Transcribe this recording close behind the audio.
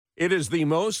It is the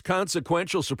most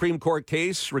consequential Supreme Court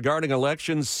case regarding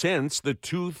elections since the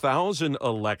 2000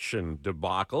 election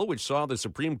debacle, which saw the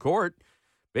Supreme Court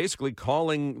basically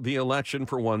calling the election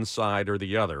for one side or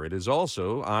the other. It is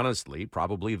also, honestly,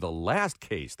 probably the last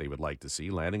case they would like to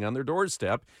see landing on their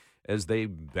doorstep as they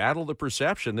battle the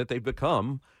perception that they've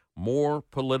become more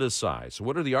politicized. So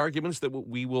what are the arguments that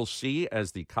we will see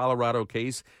as the Colorado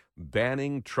case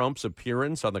banning Trump's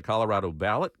appearance on the Colorado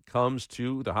ballot comes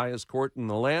to the highest court in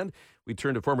the land? We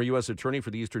turn to former U.S. Attorney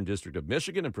for the Eastern District of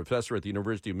Michigan and professor at the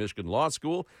University of Michigan Law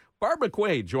School, Barb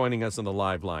McQuade, joining us on the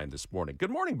live line this morning.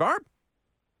 Good morning, Barb.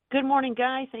 Good morning,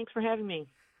 Guy. Thanks for having me.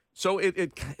 So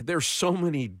there's so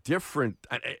many different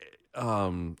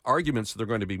arguments that are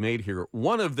going to be made here.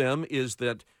 One of them is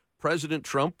that President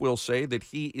Trump will say that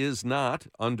he is not,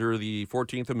 under the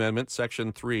 14th Amendment,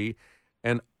 Section 3,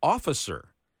 an officer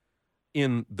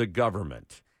in the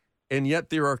government. And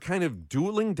yet there are kind of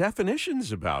dueling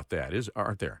definitions about that,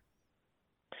 aren't there?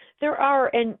 There are.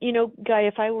 And, Guy,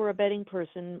 if I were a betting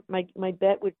person, my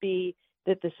bet would be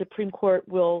that the Supreme Court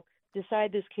will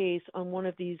decide this case on one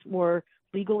of these more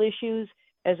legal issues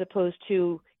as opposed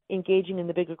to engaging in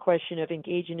the bigger question of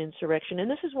engaging in insurrection.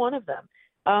 And this is one of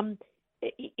them.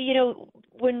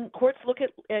 When courts look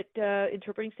at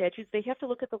interpreting statutes, they have to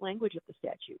look at the language of the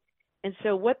statute. And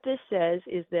so what this says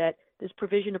is that this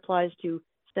provision applies to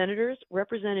senators,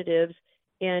 representatives,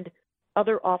 and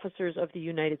other officers of the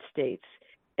United States.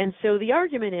 And so the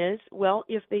argument is, well,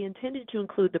 if they intended to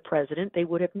include the president, they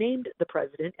would have named the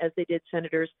president as they did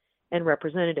senators and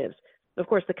representatives. Of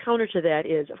course, the counter to that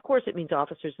is, of course, it means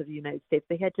officers of the United States.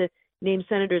 They had to name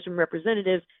senators and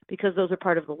representatives because those are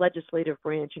part of the legislative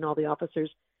branch and all the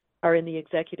officers are in the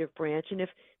executive branch. And if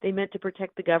they meant to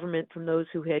protect the government from those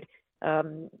who had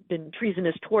been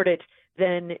treasonous toward it,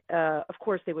 then, of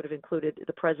course, they would have included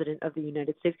the president of the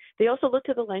United States. They also looked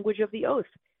at the language of the oath.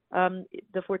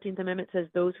 The 14th Amendment says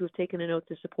those who have taken an oath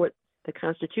to support the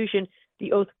Constitution.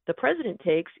 The oath the president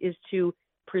takes is to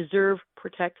preserve,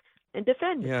 protect, and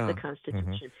defend the Constitution.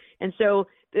 Mm-hmm. And so,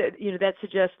 that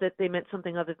suggests that they meant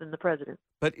something other than the president.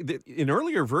 But in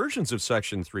earlier versions of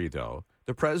Section 3, though,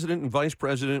 the president and vice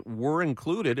president were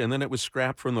included, and then it was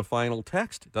scrapped from the final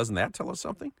text. Doesn't that tell us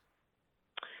something?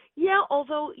 Yeah,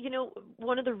 although,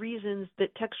 one of the reasons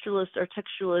that textualists are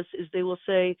textualists is they will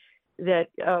say that,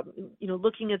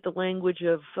 looking at the language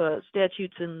of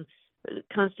statutes and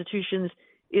constitutions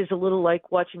is a little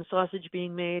like watching sausage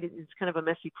being made. It's kind of a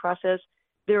messy process.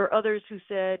 There are others who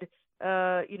said,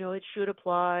 it should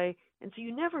apply. And so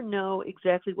you never know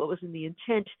exactly what was in the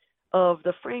intent of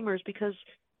the framers because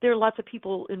there are lots of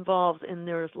people involved and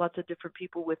there's lots of different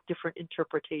people with different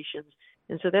interpretations.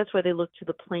 And so that's why they look to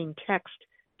the plain text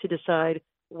to decide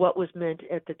what was meant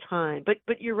at the time.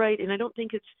 But you're right, and I don't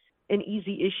think it's an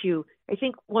easy issue. I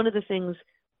think one of the things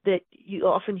that you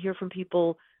often hear from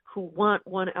people who want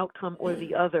one outcome or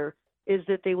the other is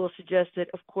that they will suggest that,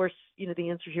 of course, the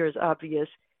answer here is obvious.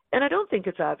 And I don't think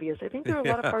it's obvious. I think there are a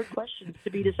lot of hard questions to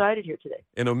be decided here today.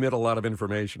 And omit a lot of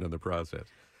information in the process.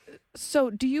 So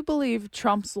do you believe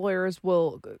Trump's lawyers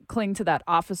will cling to that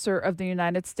officer of the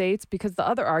United States? Because the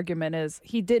other argument is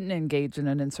he didn't engage in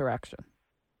an insurrection.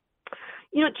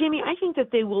 Jamie, I think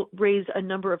that they will raise a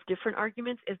number of different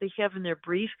arguments as they have in their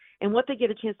brief. And what they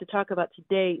get a chance to talk about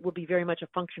today will be very much a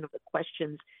function of the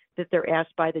questions that they're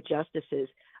asked by the justices.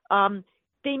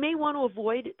 They may want to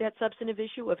avoid that substantive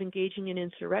issue of engaging in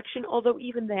insurrection, although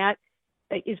even that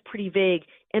is pretty vague.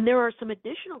 And there are some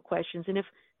additional questions. And if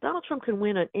Donald Trump can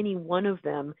win on any one of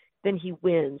them, then he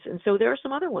wins. And so there are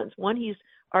some other ones. One he's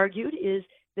argued is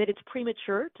that it's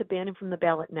premature to ban him from the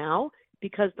ballot now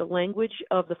because the language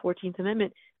of the 14th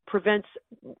Amendment prevents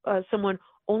someone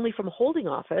only from holding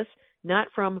office, not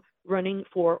from running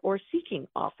for or seeking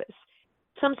office.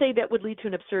 Some say that would lead to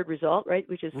an absurd result, right?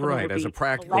 Which is right as a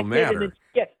practical matter.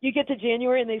 Then, you get to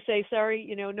January and they say,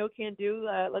 "Sorry, no can do.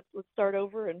 Let's start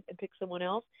over and pick someone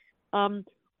else."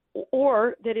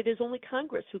 Or that it is only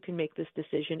Congress who can make this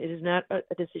decision. It is not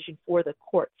a decision for the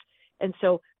courts. And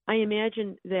so I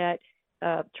imagine that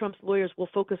Trump's lawyers will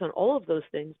focus on all of those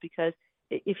things because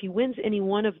if he wins any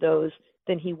one of those,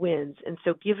 then he wins. And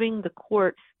so giving the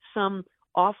court some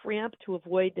off-ramp to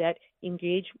avoid that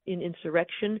engage in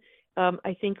insurrection,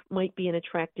 I think might be an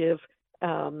attractive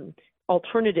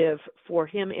alternative for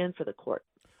him and for the court.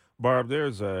 Barb,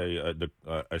 there's a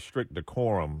strict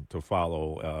decorum to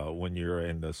follow when you're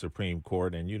in the Supreme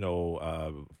Court, and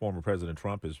former President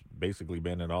Trump has basically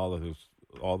been in all of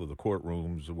the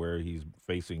courtrooms where he's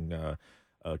facing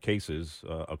cases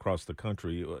across the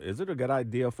country. Is it a good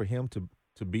idea for him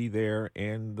to be there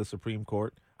in the Supreme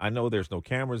Court? I know there's no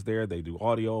cameras there; they do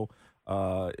audio,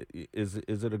 Is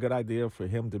it a good idea for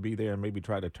him to be there and maybe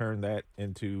try to turn that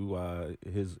into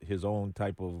his own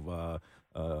type of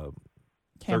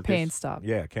Campaign circus? stop.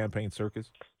 Yeah, campaign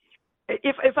circus.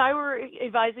 If I were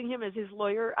advising him as his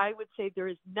lawyer, I would say there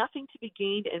is nothing to be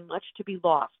gained and much to be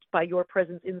lost by your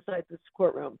presence inside this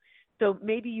courtroom. So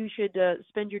maybe you should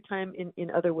spend your time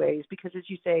in other ways because, as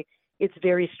you say, it's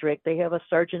very strict. They have a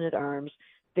sergeant at arms.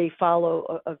 They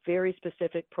follow a very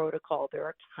specific protocol. There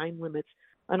are time limits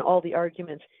on all the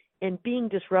arguments. And being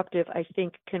disruptive, I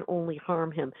think, can only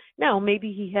harm him. Now,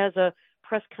 maybe he has a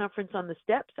press conference on the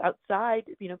steps outside.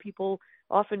 You know, people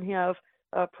often have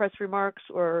press remarks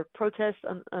or protests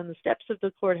on the steps of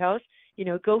the courthouse. You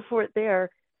know, go for it there.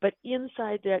 But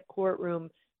inside that courtroom,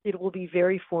 it will be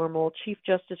very formal. Chief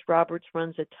Justice Roberts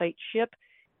runs a tight ship,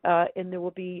 and there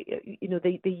will be, you know,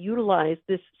 they utilize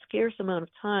this scarce amount of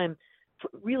time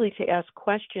really to ask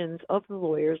questions of the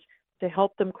lawyers to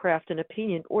help them craft an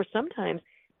opinion, or sometimes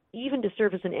even to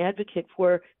serve as an advocate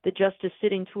for the justice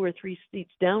sitting 2 or 3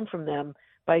 seats down from them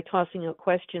by tossing out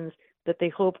questions that they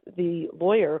hope the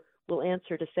lawyer will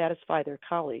answer to satisfy their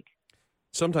colleague.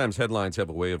 Sometimes headlines have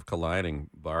a way of colliding,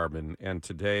 Barb, and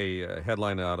today, a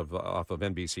headline off of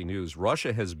NBC News,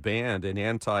 Russia has banned an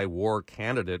anti-war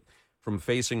candidate from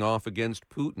facing off against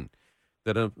Putin.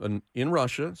 That in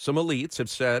Russia, some elites have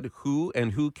said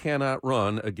who cannot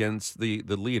run against the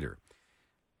leader.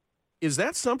 Is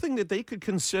that something that they could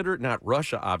consider, not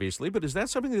Russia, obviously, but is that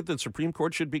something that the Supreme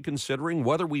Court should be considering,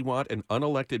 whether we want an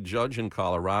unelected judge in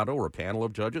Colorado or a panel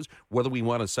of judges, whether we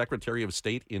want a Secretary of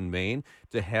State in Maine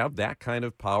to have that kind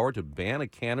of power to ban a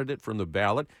candidate from the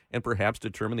ballot and perhaps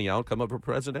determine the outcome of a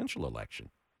presidential election?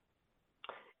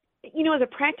 You know, as a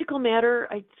practical matter,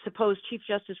 I suppose Chief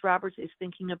Justice Roberts is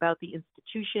thinking about the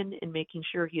institution and making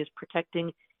sure he is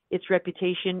protecting its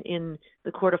reputation in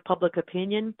the court of public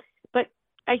opinion. But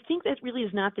I think that really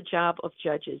is not the job of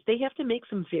judges. They have to make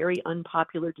some very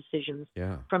unpopular decisions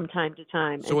from time to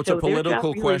time. So it's a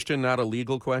political question, not a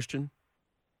legal question?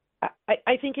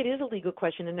 I think it is a legal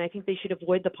question, and I think they should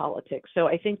avoid the politics. So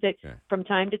I think that from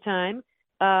time to time,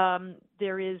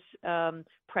 there is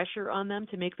pressure on them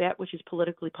to make that which is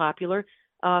politically popular.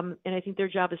 And I think their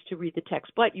job is to read the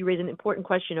text. But you raise an important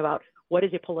question about what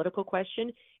is a political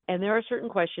question. And there are certain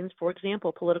questions, for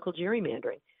example, political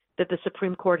gerrymandering, that the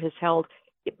Supreme Court has held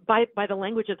by the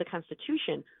language of the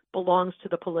Constitution belongs to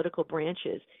the political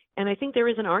branches. And I think there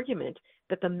is an argument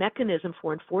that the mechanism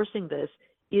for enforcing this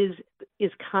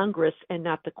is Congress and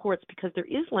not the courts, because there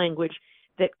is language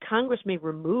that Congress may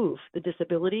remove the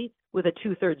disability with a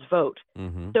 2/3 vote.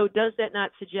 Mm-hmm. So does that not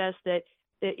suggest that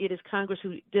it is Congress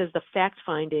who does the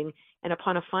fact-finding, and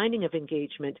upon a finding of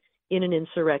engagement in an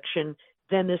insurrection,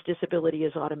 then this disability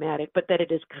is automatic, but that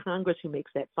it is Congress who makes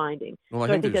that finding? Well,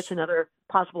 I think that's another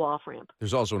possible off-ramp.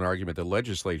 There's also an argument that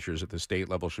legislatures at the state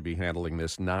level should be handling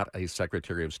this, not a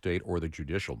Secretary of State or the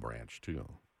judicial branch, too.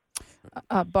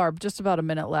 Barb, just about a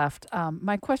minute left.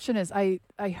 My question is, I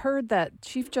heard that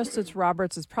Chief Justice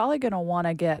Roberts is probably going to want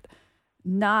to get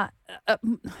not,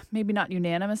 maybe not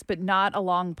unanimous, but not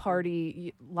along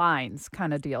party lines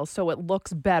kind of deal, so it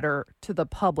looks better to the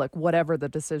public, whatever the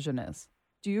decision is.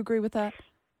 Do you agree with that?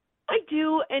 I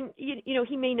do, and you know,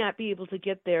 he may not be able to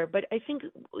get there, but I think,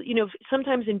 you know,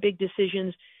 sometimes in big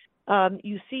decisions,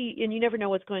 you see, and you never know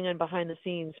what's going on behind the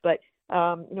scenes, but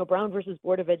you know, Brown versus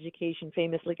Board of Education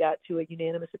famously got to a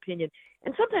unanimous opinion.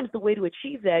 And sometimes the way to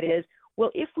achieve that is, well,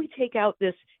 if we take out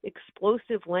this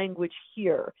explosive language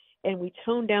here and we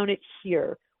tone down it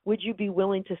here, would you be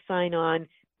willing to sign on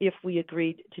if we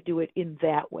agreed to do it in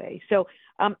that way? So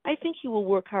I think he will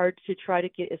work hard to try to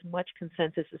get as much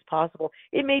consensus as possible.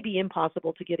 It may be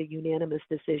impossible to get a unanimous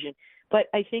decision, but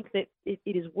I think that it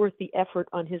is worth the effort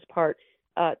on his part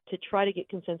to try to get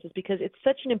consensus, because it's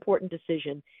such an important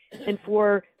decision. And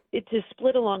for it to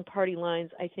split along party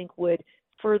lines, I think would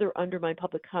further undermine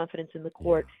public confidence in the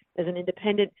court as an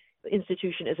independent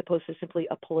institution, as opposed to simply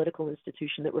a political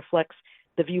institution that reflects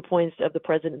the viewpoints of the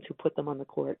presidents who put them on the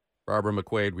court. Barbara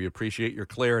McQuade, we appreciate your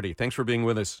clarity. Thanks for being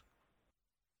with us.